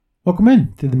Welcome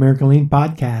in to the American Lean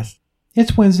Podcast.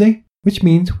 It's Wednesday, which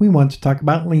means we want to talk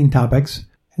about lean topics.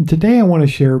 And today I want to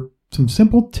share some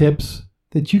simple tips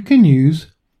that you can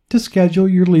use to schedule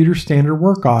your leader standard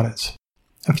work audits.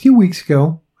 A few weeks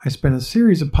ago, I spent a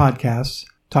series of podcasts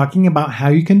talking about how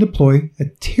you can deploy a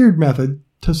tiered method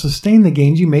to sustain the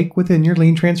gains you make within your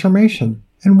lean transformation.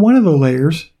 And one of the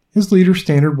layers is leader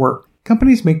standard work.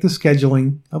 Companies make the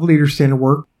scheduling of leader standard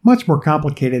work much more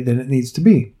complicated than it needs to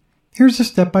be. Here's a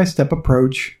step-by-step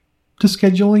approach to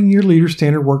scheduling your leader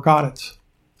standard work audits.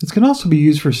 This can also be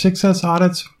used for success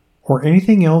audits or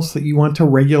anything else that you want to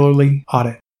regularly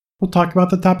audit. We'll talk about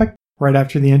the topic right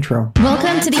after the intro.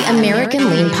 Welcome to the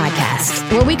American Lean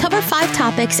Podcast, where we cover 5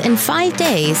 topics in 5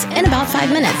 days in about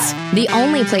 5 minutes. The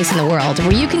only place in the world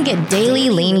where you can get daily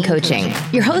lean coaching.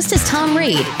 Your host is Tom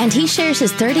Reed, and he shares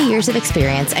his 30 years of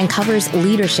experience and covers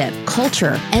leadership,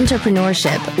 culture,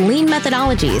 entrepreneurship, lean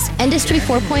methodologies, Industry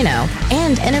 4.0,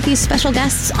 and interviews special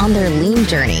guests on their lean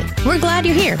journey. We're glad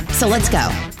you're here, so let's go.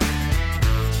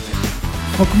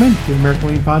 Welcome in to the American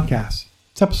Lean Podcast.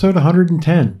 It's episode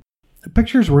 110. A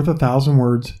picture is worth 1,000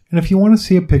 words, and if you want to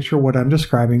see a picture of what I'm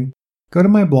describing, go to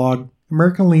my blog,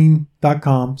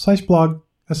 americanlean.com/blog,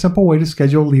 a simple way to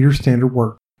schedule leader standard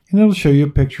work, and it'll show you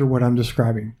a picture of what I'm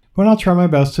describing. But I'll try my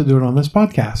best to do it on this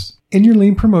podcast. In your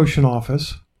lean promotion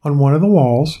office, on one of the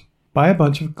walls, buy a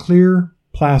bunch of clear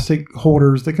plastic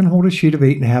holders that can hold a sheet of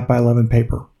 8.5 by 11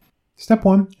 paper. Step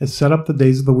 1 is set up the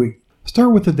days of the week.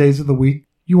 Start with the days of the week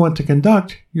you want to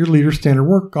conduct your leader standard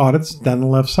work audits down the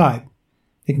left side.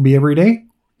 It can be every day,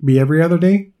 be every other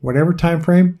day, whatever time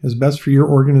frame is best for your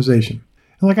organization.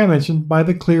 And like I mentioned, buy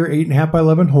the clear 8.5 by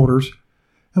 11 holders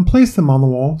and place them on the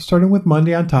wall, starting with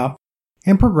Monday on top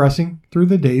and progressing through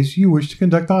the days you wish to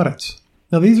conduct audits.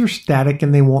 Now these are static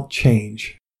and they won't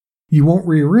change. You won't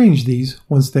rearrange these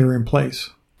once they're in place.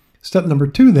 Step number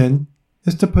 2 then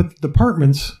is to put the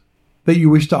departments that you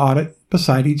wish to audit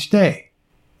beside each day.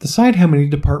 Decide how many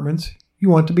departments you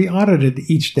want to be audited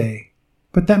each day.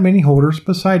 Put that many holders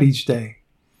beside each day.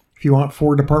 If you want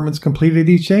 4 departments completed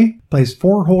each day, place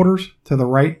 4 holders to the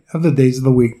right of the days of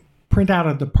the week. Print out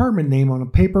a department name on a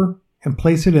paper and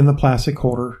place it in the plastic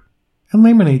holder. And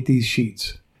laminate these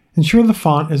sheets. Ensure the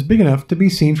font is big enough to be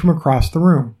seen from across the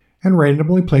room. And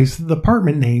randomly place the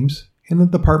department names in the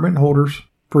department holders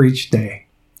for each day.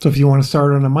 So if you want to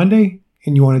start on a Monday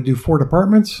and you want to do 4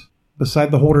 departments, beside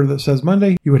the holder that says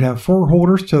Monday, you would have 4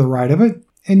 holders to the right of it,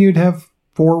 and you'd have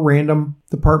 4 random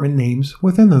department names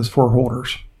within those 4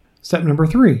 holders. Step number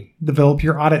 3, develop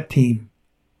your audit team.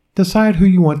 Decide who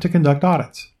you want to conduct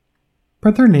audits.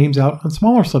 Print their names out on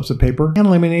smaller slips of paper and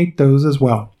laminate those as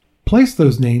well. Place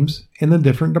those names in the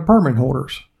different department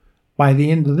holders. By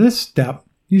the end of this step,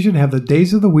 you should have the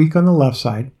days of the week on the left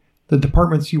side, the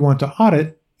departments you want to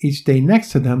audit each day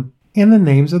next to them, and the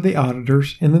names of the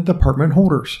auditors in the department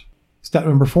holders. Step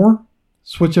number 4,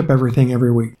 switch up everything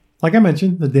every week. Like I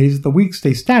mentioned, the days of the week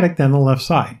stay static down the left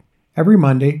side. Every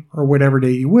Monday, or whatever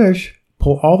day you wish,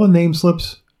 pull all the name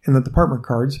slips in the department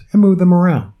cards and move them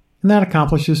around. And that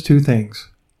accomplishes 2 things.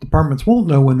 Departments won't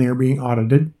know when they are being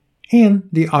audited, and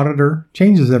the auditor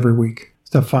changes every week.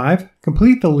 Step 5,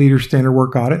 complete the leader standard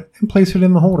work audit and place it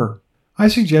in the holder. I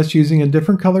suggest using a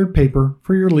different colored paper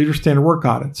for your leader standard work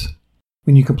audits.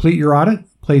 When you complete your audit,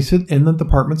 place it in the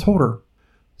department's holder.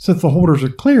 Since the holders are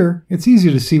clear, it's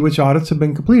easy to see which audits have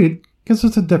been completed because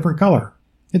it's a different color.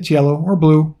 It's yellow or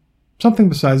blue, something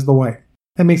besides the white.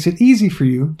 That makes it easy for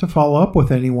you to follow up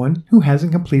with anyone who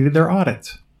hasn't completed their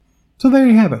audits. So there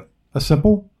you have it, a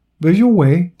simple, visual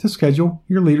way to schedule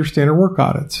your leader standard work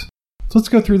audits. So let's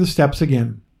go through the steps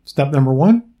again. Step number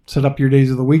 1, set up your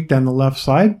days of the week down the left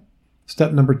side.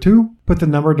 Step number 2, put the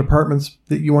number of departments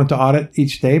that you want to audit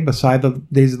each day beside the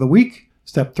days of the week.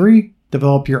 Step 3,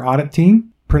 develop your audit team.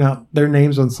 Print out their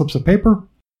names on slips of paper.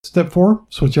 Step 4,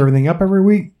 switch everything up every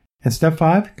week. And step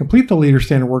 5, complete the leader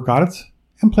standard work audits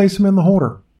and place them in the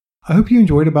holder. I hope you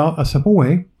enjoyed about a simple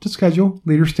way to schedule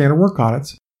leader standard work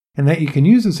audits and that you can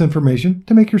use this information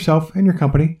to make yourself and your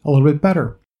company a little bit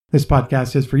better. This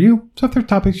podcast is for you, so if there are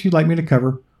topics you'd like me to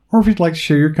cover, or if you'd like to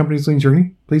share your company's lean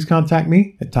journey, please contact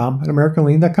me at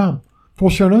tom@americanlean.com. Full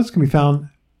show notes can be found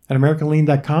at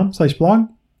americanlean.com/blog,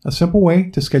 a simple way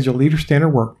to schedule leader standard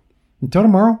work. Until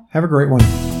tomorrow, have a great one.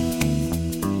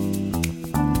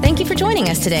 Thank you for joining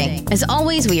us today. As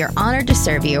always, we are honored to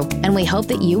serve you, and we hope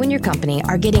that you and your company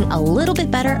are getting a little bit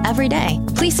better every day.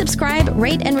 Please subscribe,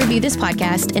 rate, and review this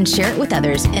podcast and share it with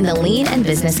others in the lean and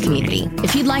business community.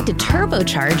 If you'd like to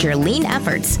turbocharge your lean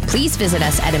efforts, please visit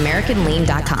us at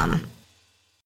americanlean.com.